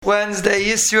Wednesday,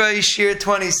 Yisroi, Shiur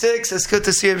 26. It's good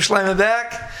to see Reb Shlomo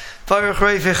back. Baruch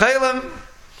Reifei Chaylim.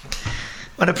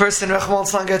 When a person,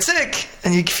 Wonders4Life, gets sick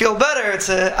and you feel better, it's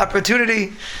an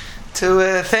opportunity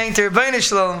to thank the Rebbeinu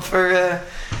Shalom for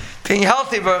being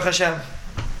healthy, Baruch Hashem.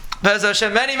 Be'ez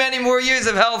Hashem, many, many more years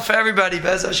of health for everybody,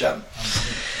 Be'ez Hashem.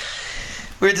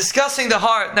 We're discussing the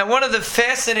heart. Now, one of the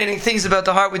fascinating things about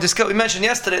the heart, we mentioned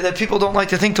yesterday that people don't like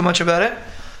to think too much about it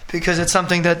because it's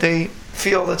something that they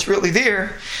feel that's really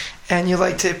there, and you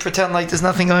like to pretend like there's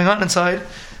nothing going on inside.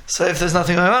 So if there's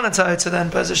nothing going on inside, so then,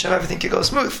 Be'ez Hashem, everything can go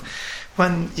smooth.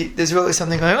 When there's really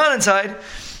something going on inside,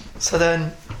 so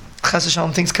then, Chas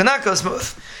V'Shalom, things cannot go smooth.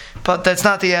 But that's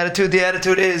not the attitude. The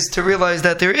attitude is to realize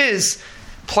that there is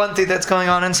plenty that's going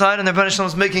on inside, and the Rebbeinu Shalom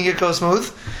is making it go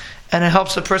smooth. And it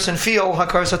helps a person feel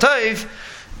Hakar Satayv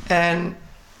and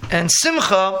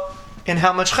Simcha in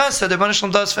how much Chesed the Rebbeinu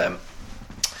Shalom does for him.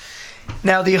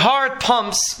 Now, the heart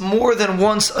pumps more than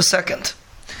once a second.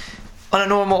 On a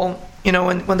normal,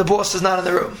 when the boss is not in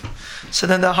the room. So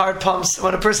then the heart pumps,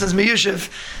 when a person is miyushiv,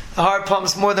 the heart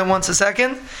pumps more than once a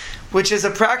second, which is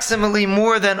approximately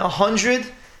more than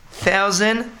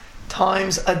 100,000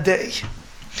 times a day.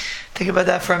 Think about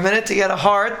that for a minute. To get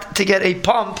a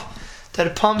pump, that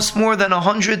it pumps more than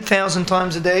 100,000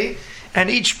 times a day, and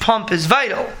each pump is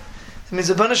vital. It means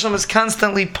the Rebbeinu Shalom is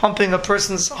constantly pumping a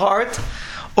person's heart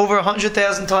over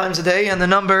 100,000 times a day, and the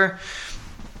number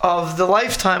of the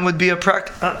lifetime would be I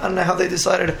don't know how they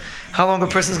decided how long a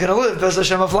person's going to live, Be'ez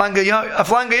Hashem, aflanga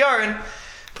yarin,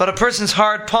 but a person's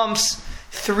heart pumps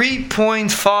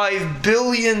 3.5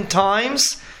 billion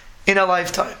times in a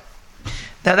lifetime.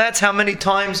 Now that's how many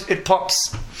times it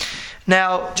pumps.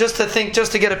 Now, just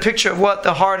to get a picture of what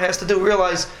the heart has to do,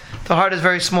 realize the heart is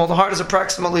very small. The heart is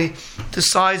approximately the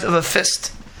size of a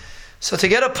fist. So to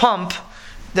get a pump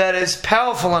that is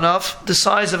powerful enough, the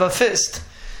size of a fist,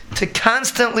 to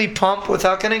constantly pump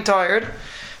without getting tired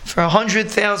for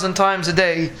 100,000 times a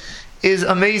day is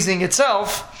amazing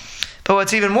itself. But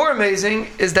what's even more amazing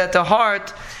is that the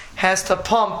heart has to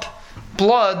pump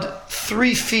blood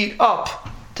 3 feet up,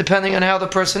 depending on how the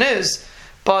person is.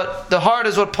 But the heart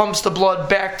is what pumps the blood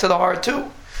back to the heart too.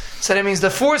 So that means the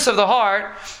force of the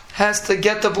heart has to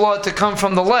get the blood to come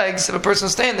from the legs. If a person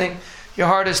is standing, your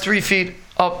heart is 3 feet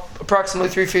up, approximately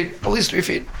 3 feet, at least 3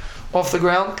 feet off the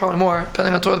ground, probably more,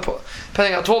 depending on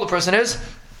how tall the person is.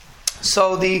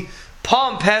 So the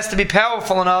pump has to be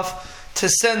powerful enough to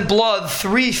send blood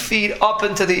 3 feet up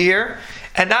into the ear,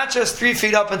 and not just 3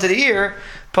 feet up into the ear,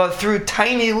 but through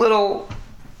tiny little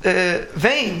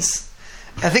veins.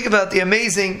 And think about the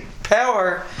amazing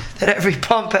power that every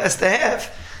pump has to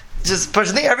have. Just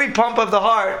personally, every pump of the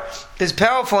heart is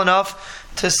powerful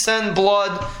enough to send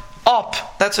blood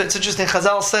up. That's why it's interesting.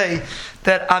 Chazal say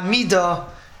that amida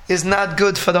is not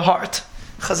good for the heart.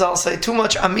 Chazal say too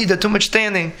much amida, too much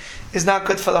standing is not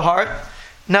good for the heart.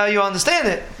 Now you understand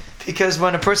it. Because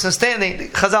when a person is standing,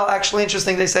 Chazal actually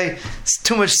interesting, they say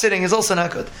too much sitting is also not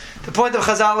good. The point of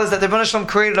Chazal is that the Rebbeinu Shalom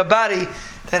created a body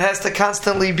that has to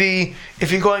constantly be,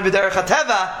 if you're going b'derech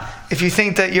hateva, if you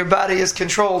think that your body is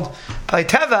controlled by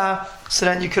teva, so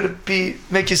then you could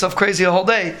make yourself crazy a whole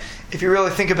day if you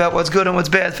really think about what's good and what's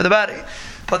bad for the body.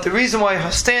 But the reason why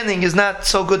standing is not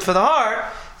so good for the heart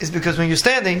is because when you're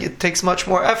standing, it takes much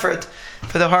more effort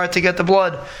for the heart to get the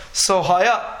blood so high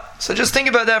up. So just think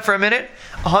about that for a minute.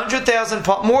 100,000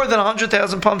 more than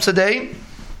 100,000 pumps a day,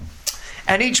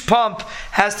 and each pump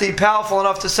has to be powerful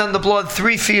enough to send the blood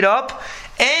 3 feet up,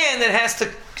 and it has to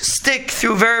stick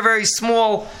through very, very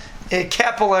small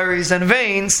capillaries and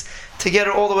veins to get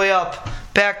it all the way up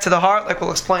back to the heart, like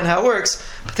we'll explain how it works,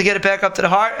 but to get it back up to the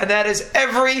heart, and that is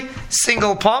every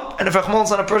single pump. And if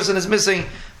a person is missing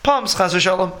pumps, Chas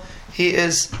V'Shalom, he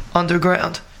is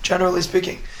underground, generally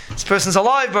speaking. This person's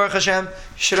alive, Baruch Hashem. You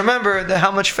should remember that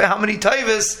how many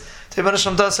taivas the Rebbeinu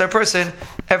Shalom does to a person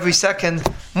every second,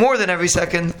 more than every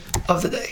second of the day.